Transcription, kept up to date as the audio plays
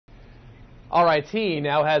RIT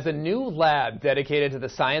now has a new lab dedicated to the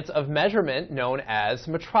science of measurement known as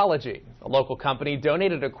Metrology. A local company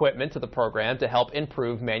donated equipment to the program to help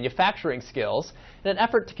improve manufacturing skills in an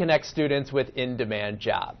effort to connect students with in-demand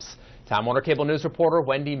jobs. Time Warner Cable News reporter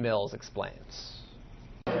Wendy Mills explains.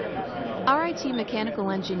 RIT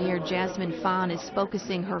mechanical engineer Jasmine Fahn is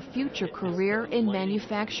focusing her future career in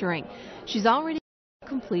manufacturing. She's already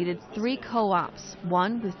completed 3 co-ops,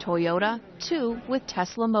 1 with Toyota, 2 with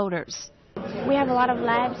Tesla Motors. We have a lot of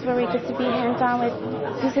labs where we get to be hands-on with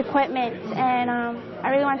this equipment, and I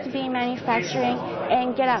really want to be in manufacturing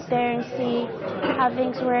and get out there and see how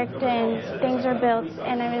things work and things are built,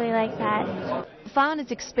 and I really like that. Fahn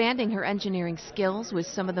is expanding her engineering skills with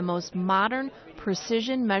some of the most modern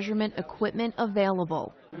precision measurement equipment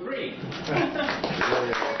available.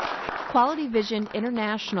 Quality Vision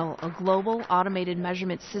International, a global automated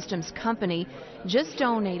measurement systems company, just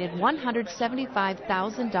donated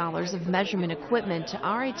 $175,000 of measurement equipment to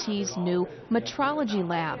RIT's new Metrology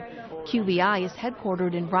Lab. QVI is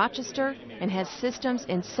headquartered in Rochester and has systems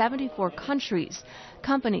in 74 countries.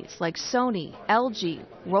 Companies like Sony, LG,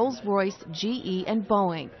 Rolls-Royce, GE, and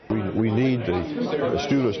Boeing. We need the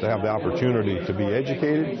students to have the opportunity to be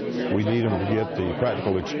educated. We need them to get the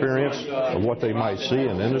practical experience of what they might see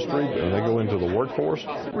in industry when they go into the workforce.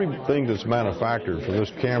 Everything that's manufactured, from this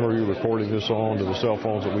camera you're recording this on to the cell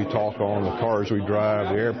phones that we talk on, the cars we drive,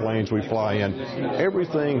 the airplanes we fly in,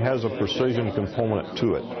 everything has a precision component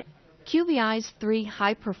to it. QVI's 3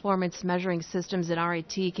 high-performance measuring systems at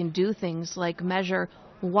RIT can do things like measure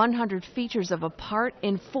 100 features of a part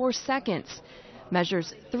in 4 seconds,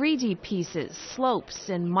 measures 3D pieces, slopes,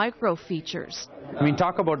 and micro features. I mean,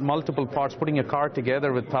 talk about multiple parts, putting a car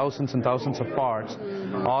together with thousands and thousands of parts.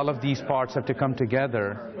 All of these parts have to come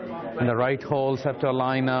together, and the right holes have to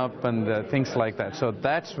line up, and things like that. So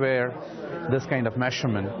that's where this kind of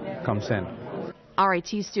measurement comes in.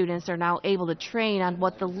 RIT students are now able to train on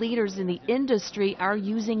what the leaders in the industry are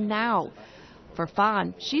using now. For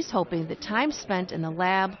Fahn, she's hoping the time spent in the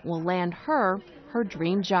lab will land her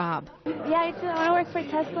dream job. Yeah, I want to work for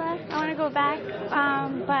Tesla. I want to go back,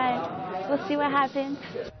 but we'll see what happens.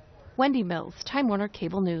 Wendy Mills, Time Warner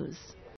Cable News.